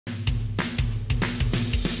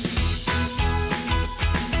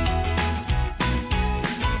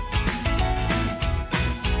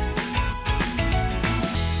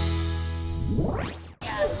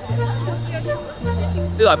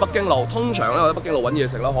係北京路，通常咧我喺北京路揾嘢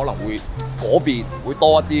食咧，可能會嗰邊會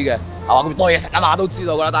多一啲嘅，係嘛？咁多嘢食啊嘛，都知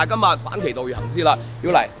道㗎啦。但係今日反其道而行之啦，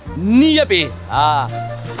要嚟呢一邊啊！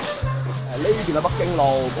呢邊係北京路，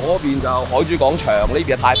嗰邊就海珠廣場，呢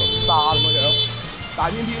邊係太平山咁樣。但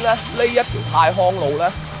係偏偏咧，呢一條泰康路咧，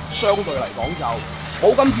相對嚟講就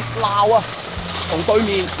冇咁熱鬧啊，同對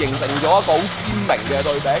面形成咗一個好鮮明嘅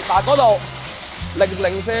對比。但係嗰度零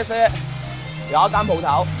零舍舍有一間鋪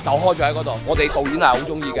頭就開咗喺嗰度，我哋導演係好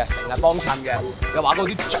中意嘅，成日幫襯嘅，又話嗰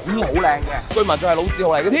啲種好靚嘅，據聞仲係老字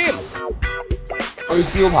號嚟嘅添。最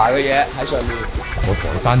招牌嘅嘢喺上面，我台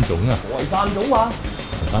山粽啊！台山粽啊！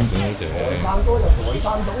台山粽好正。台山多就台山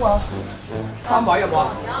粽啊！三位有冇啊？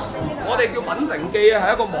我哋叫品城記啊，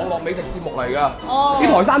係一個網絡美食節目嚟㗎。哦。啲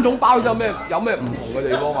台山粽包咗有咩唔同嘅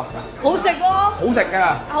地方啊？好食喎！好食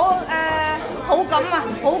嘅。口感啊，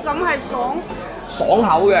口感係爽。爽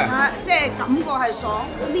口嘅。即係感覺係爽，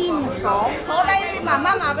黏爽。坐低慢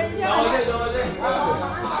慢話俾你聽。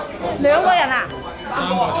兩個人啊？三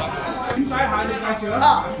個。點解下你介紹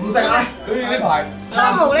啊？唔食啊！呢排。生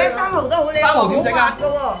蠔咧，生蠔都好靚，生蠔點整啊？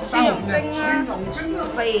蒜蓉蒸啊，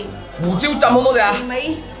肥。胡椒浸好唔好食啊？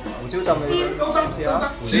味。胡椒浸你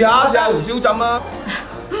試下胡椒浸啊！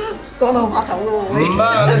講到怕醜咯喎！唔啊，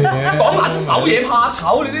講撚手嘢怕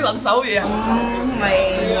醜，你啲撚手嘢啊！味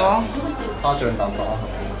我。蝦醬豆角。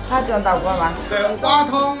蝦醬豆角係嘛？涼瓜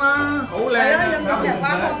湯啦，好靚啊！涼瓜湯啊！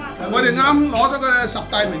我哋啱攞咗個10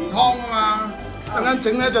大名湯啊嘛，陣間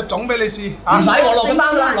整咧就種俾你試。唔使，我落咗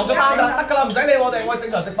單啦，落咗單啦，得㗎啦，唔使理我哋，我係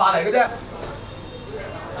正常食飯嚟嘅啫。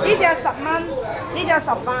呢隻10蚊，呢隻18。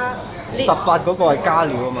18嗰個係加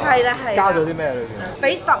料啊嘛。係啦係。加咗啲咩裏邊？比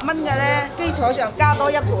10蚊嘅咧，基礎上加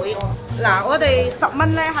多1倍。嗱，我哋10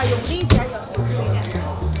蚊咧係用呢隻油瑤柱嘅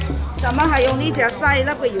，10蚊係用呢隻細粒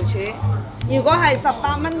嘅瑤柱。如果係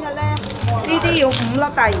18蚊嘅咧，呢啲要5粒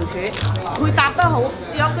大瑤柱，會搭得好，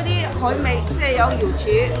有嗰啲海味，即係有瑤柱、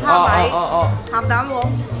蝦米、鹹蛋黃、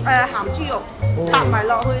鹹豬肉，搭埋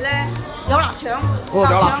落去咧。有臘腸，有臘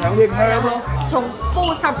腸添，香咯。從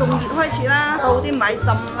煲10仲熱開始啦，到啲米浸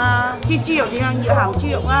啦，啲豬肉點樣醃鹹豬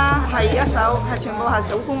肉啦，係全部係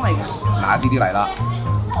手工嚟嘅。嗱，呢啲嚟啦，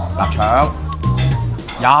臘腸，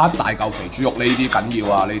一大嚿肥豬肉，呢啲緊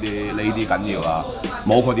要啊，呢啲緊要啊，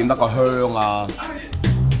冇佢點得個香啊！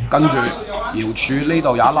跟住瑤柱呢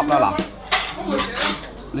度有一粒啦，嗱，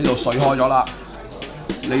呢度碎開咗啦，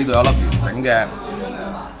呢度有粒完整嘅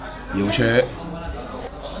瑤柱。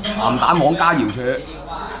鹹蛋黃加瑤柱，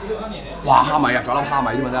哇蝦米啊，仲有粒蝦米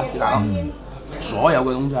添嘛啫，大佬，所有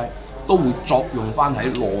嘅東西都會作用翻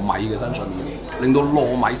喺糯米嘅身上面，令到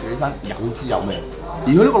糯米食起身有滋有味。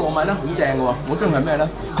而佢呢個糯米咧好正嘅喎，我中意係咩咧？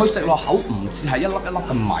佢食落口唔似係一粒一粒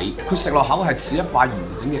嘅米，佢食落口係似一塊完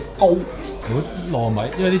整嘅糕。糯米，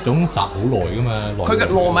因為呢種摘好耐㗎嘛。佢嘅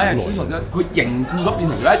糯米係專純嘅，佢凝固咗變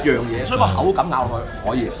成咗一樣嘢，所以個口感咬落去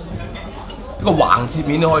可以。呢個橫切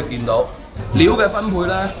面你可以見到。料嘅分配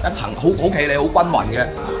咧，一層好企理、好均勻嘅，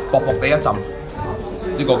薄薄地一浸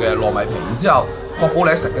呢個嘅糯米皮，然之後確保你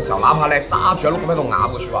喺食嘅時候，哪怕你揸住一碌咁喺度咬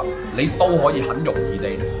嘅説話，你都可以很容易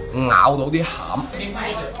地咬到啲餡。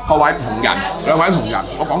各位同仁，兩位同仁，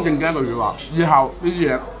我講正經一句説話，以後呢啲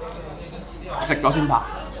嘢食咗先拍，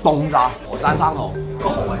凍晒河山生蠔，個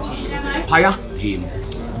蠔係甜，係啊，甜。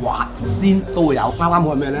滑鮮都會有，啱好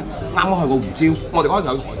係咩咧？啱好係個胡椒。我哋嗰陣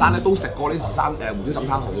時去台山咧，都食過呢台山胡椒浸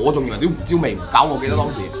餐蠔，我仲以為啲胡椒味唔夠，我記得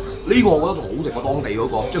當時呢個我覺得仲好食過當地嗰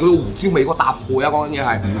個，即係佢個胡椒味嗰個搭配啊，講緊嘢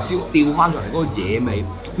係胡椒調翻上嚟嗰個野味，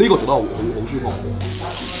呢個做得好舒服。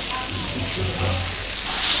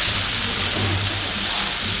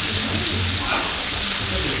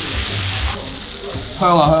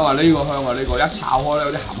香啊！呢個香啊！呢個一炒開咧，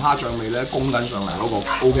有啲鹹蝦醬味咧，攻緊上嚟嗰個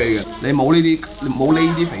OK 嘅。你冇呢啲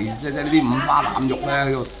肥，即係呢啲五花腩肉咧，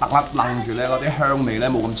喺度特粒楞住咧，嗰啲香味咧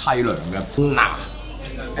冇咁凄涼嘅。嗱，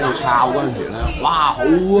喺度炒嗰陣時咧，哇，好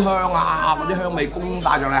香啊！嗰啲香味攻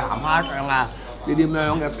晒上嚟，鹹蝦醬啊，呢啲咁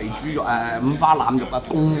樣嘅肥豬肉五花腩肉啊，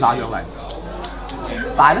攻晒上嚟。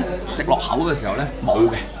但係咧，食落口嘅時候咧，冇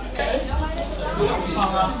嘅，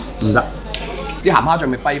唔得。啲鹹蝦醬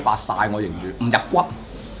味揮發晒，我認住唔入骨。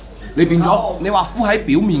你變咗，你話敷喺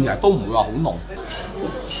表面其實都唔會話好濃，唔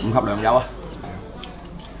及良友啊！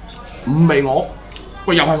五味鵝，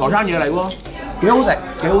喂又係台山嘢嚟喎，幾好食。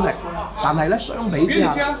但係咧，相比之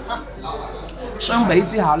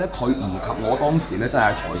下咧，佢唔及我當時咧真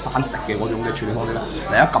係台山食嘅嗰種嘅處理方式咧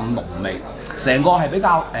嚟得咁濃味，成個係比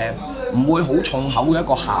較唔會好重口嘅一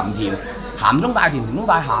個鹹甜。鹹中帶甜，甜中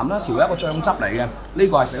帶鹹啦，調一個醬汁嚟嘅，呢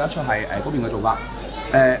個係食得出係嗰邊嘅做法。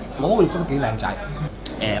我嗰個肉質都幾靚仔，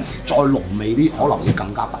再濃味啲，可能會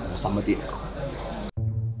更加得我心一啲。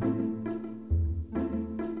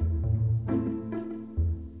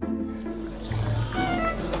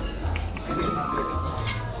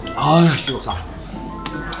唉，舒服晒。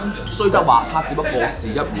雖則話它只不過是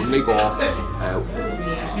一碗呢個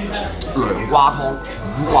涼瓜湯、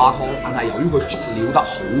苦瓜湯，但係由於佢足料得好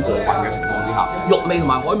過分嘅情況之下，肉味同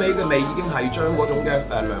埋海味嘅味已經係將嗰種嘅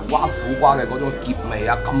涼瓜、苦瓜嘅嗰種澀味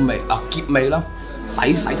啊、甘味啊、澀味啦，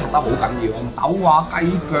洗刷得好緊要，紅豆啊、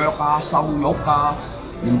雞腳啊、瘦肉啊，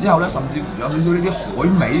然之後咧甚至乎仲有少少呢啲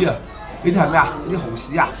海味啊，呢啲係咩啊？呢啲蠔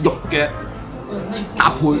豉啊、肉嘅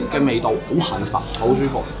搭配嘅味道好厚實，好舒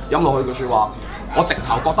服。飲落去句説話。我直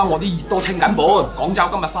頭覺得我啲熱都清緊本，廣州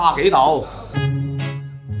今日30幾度。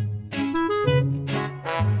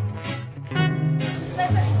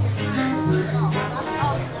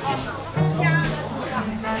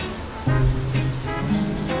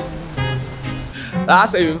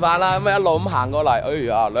食完飯啦，咁一路咁行過嚟，哎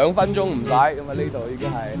呀2分鐘唔使，咁啊呢度已經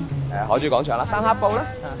係海珠廣場啦，山黑布啦。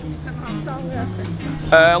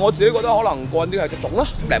我自己覺得可能過癮啲係隻粽啦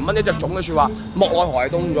，10零蚊一隻粽嘅説話，莫奈何係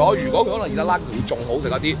凍咗。如果佢可能熱得拉，佢會仲好食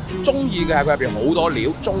一啲。中意嘅係佢入邊好多料，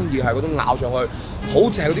中意係嗰種咬上去，好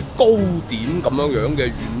似係嗰啲糕點咁樣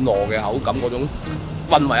嘅軟糯嘅口感，嗰種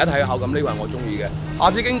混為一體嘅口感，呢個係我中意嘅。下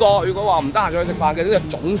次經過，如果話唔得閒再去食飯嘅，呢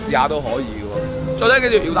隻粽試下都可以嘅喎。再睇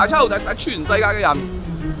記住，姚大秋就係全世界嘅人。